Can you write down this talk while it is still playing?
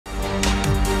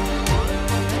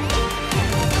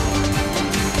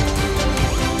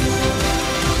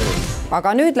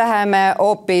Aga nüüd läheme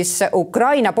hoopis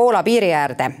Ukraina-Poola piiri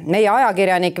äärde. Meie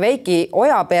ajakirjanik Veiki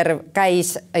Ojaperv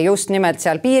käis just nimelt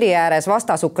seal piiri ääres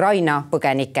vastas Ukraina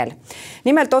põgenikel.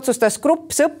 Nimelt otsustas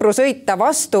grupp sõpru sõita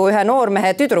vastu ühe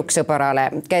noormehe tüdruksõbrale,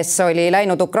 kes oli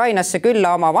läinud Ukrainasse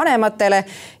külla oma vanematele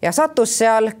ja sattus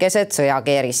seal keset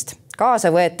sõjakeerist. Kaasa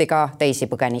võeti ka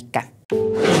teisi põgenikke.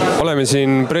 Oleme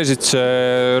siin Brežitse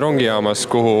rongijaamas,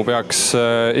 kuhu peaks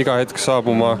iga hetk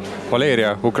saabuma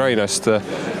Valeriia Ukrainast.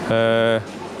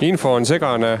 Info on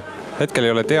segane, hetkel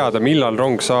ei ole teada, millal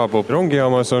rong saabub.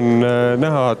 Rongijaamas on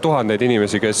näha tuhandeid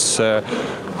inimesi,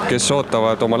 kes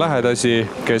ootavad oma lähedasi,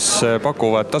 kes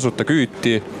pakuvad tasuta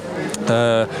küüti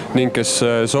ning kes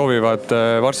soovivad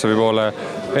Varssavi poole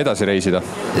edasi reisida.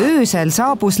 Öösel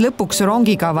saabus lõpuks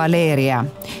rongiga Valeriia,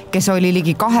 kes oli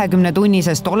ligi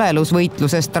 20-tunnisest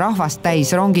olelusvõitlusest rahvast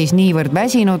täis rongis niivõrd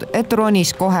väsinud, et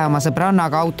ronis kohe oma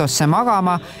sõbrannaga autosse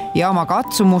magama ja oma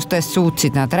katsumustest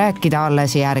suutsid nad rääkida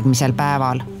alles järgmisel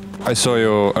päeval. I saw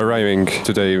you arriving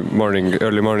today morning,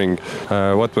 early morning.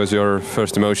 What was your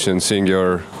first emotion seeing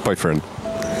your boyfriend?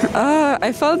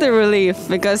 I felt a relief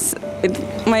because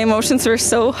my emotions were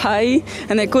so high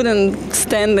and I couldn't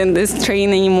stand in this train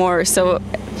anymore. So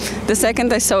the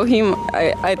second I saw him,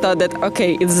 I thought that,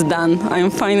 okay, it's done. I'm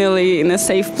finally in a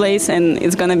safe place and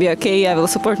it's gonna be okay. I will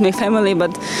support my family,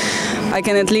 but I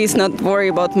can at least not worry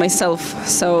about myself.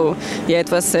 So yeah,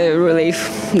 it was a relief,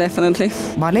 definitely.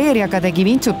 Valeriaga tegi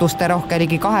vintsutuste rohke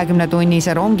ligi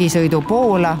 20-tunnise rongisõidu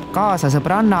Poola kaasa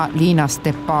sõbranna Liina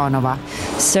Stepanova.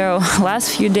 So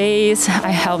last few days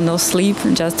I have no sleep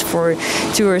just for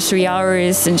 2 or 3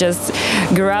 hours and just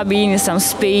grabbing some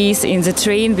space in the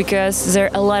train because there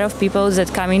are a lot of people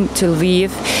that come in to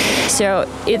leave. So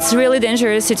it's really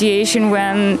dangerous situation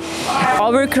when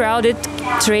overcrowded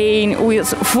train with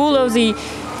full of the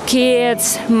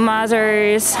kids,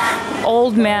 mothers,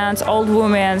 old men, old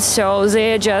women. So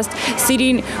they're just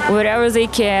sitting wherever they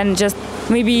can, just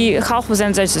maybe half of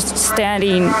them are just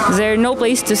standing. There's no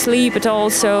place to sleep at all.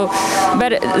 So,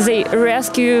 but they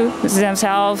rescue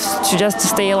themselves to just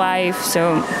stay alive.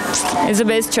 So it's the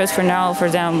best choice for now for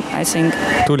them, I think.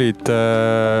 Tulid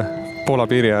Poola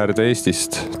piiri äärde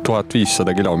Eestist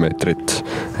 1500 kilomeetrit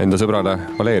enda sõbrale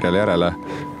Valeriale järele.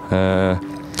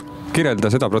 Kirjelda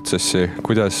seda protsessi,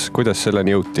 kuidas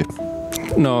selleni jõuti?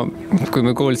 No, kui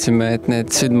me kuulsime, et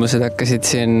need sündmused hakkasid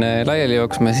siin laiali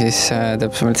jooksma, siis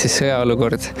täpsemalt siis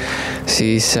sõjaolukord,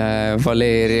 siis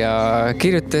Valeriia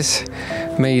kirjutas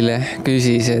meile,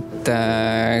 küsis, et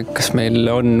kas meil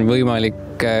on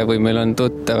võimalik või meil on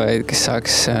tuttavaid, kes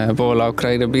saaks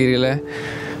Poola-Ukraina piirile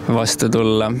vastu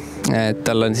tulla. Et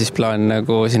tal on siis plaan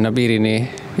nagu sinna piirini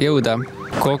jõuda.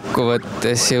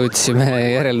 Kokkuvõttes jõudsime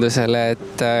järeldusele,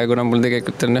 et kuna mul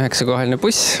tegelikult on 9-kohaline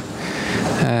buss,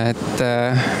 et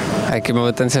äkki ma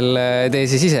võtan selle tee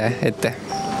siis ise ette.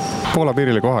 Poola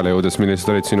piirile kohale jõudes,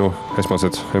 millised olid sinu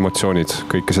esmased emotsioonid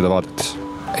kõike seda vaadates?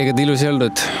 Ega ta ilus ei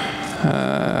olnud.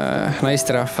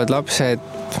 Naisterahvad, lapsed,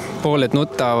 pooled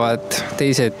nutavad,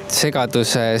 teised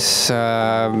segaduses,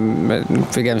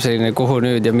 pigem selline kuhu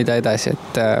nüüd ja mida edasi,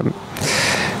 et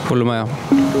hullumaja.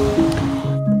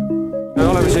 Me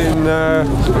oleme siin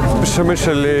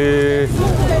Przemyśli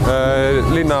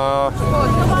linna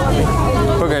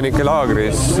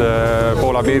põgenikelaagris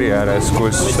Poola piiri ääres,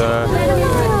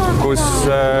 kus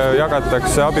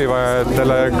jagatakse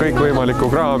abivajatele kõikvõimalikku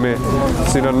kraami.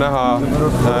 Siin on näha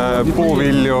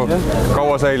puuvilju,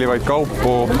 kauasäilivaid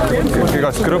kaupu,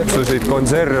 igast krõpsusid,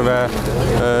 konserve,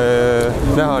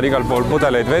 näha on igal pool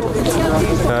pudeleid vett.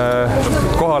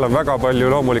 Kohal on väga palju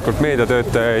loomulikult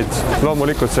meediatöötajaid.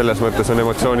 Loomulikult selles mõttes on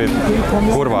emotsioonid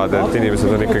kurvad, et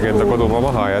inimesed on ikkagi enda kodumaa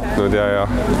maha jätnud ja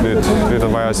nüüd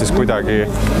on vaja siis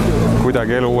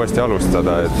kuidagi elu uuesti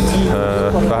alustada, et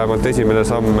vähemalt esimene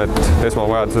samm, et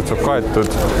esmavajadused saab kaetud,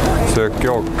 söök,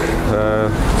 jook,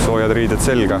 soojad riided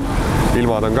selga.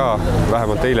 Ilmad on ka,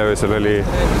 vähemalt eile öösel oli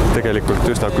tegelikult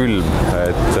üsna külm,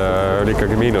 et oli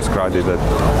ikkagi miinuskraadid, et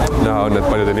näha on, et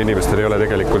paljudel inimestel ei ole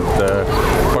tegelikult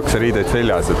pakse riideid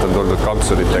seljas, et on tuldud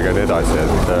kampsuritega ja nii edasi,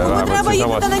 et vähemalt see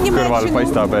samas kõrval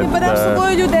paistab,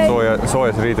 et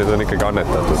soojas riided on ikkagi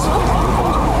annetatud.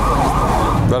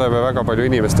 Me oleme väga palju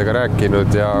inimestega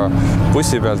rääkinud ja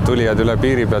bussi pealt tulijad, üle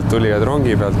piiri pealt tulijad,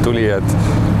 rongi pealt tulijad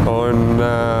on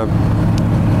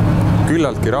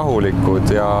küllaltki rahulikud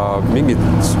ja mingit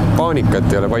paanikat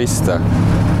ei ole paista.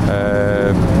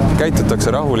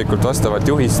 Käitutakse rahulikult vastavalt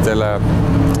juhistele,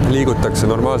 liigutakse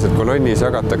normaalselt kolonnis,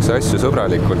 jagatakse asju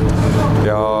sõbralikult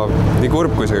ja nii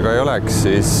kurb kui see ka ei oleks,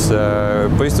 siis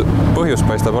põhjus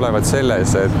paistab olevat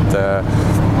selles, et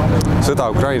sõda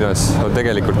Ukrainas on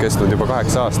tegelikult kestnud juba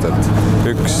 8 aastat.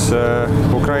 Üks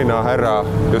Ukraina härra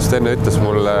just enne ütles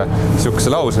mulle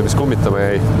niisuguse lause, mis kummitama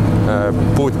jäi.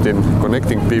 Putin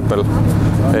connecting people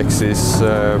ehk siis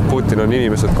Putin on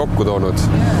inimesed kokku toonud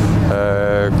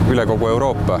üle kogu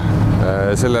Euroopa.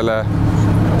 Sellele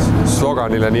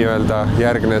sloganile nii-öelda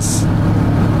järgnes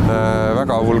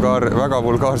väga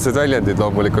vulgaarsed väljendid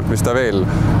loomulikult, mis ta veel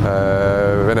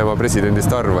Venemaa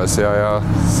presidendist arvas ja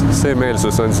see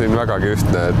meelsus on siin vägagi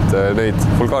ühtne, et neid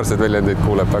vulgaarseid väljendeid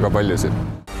kuuleb väga palju siin.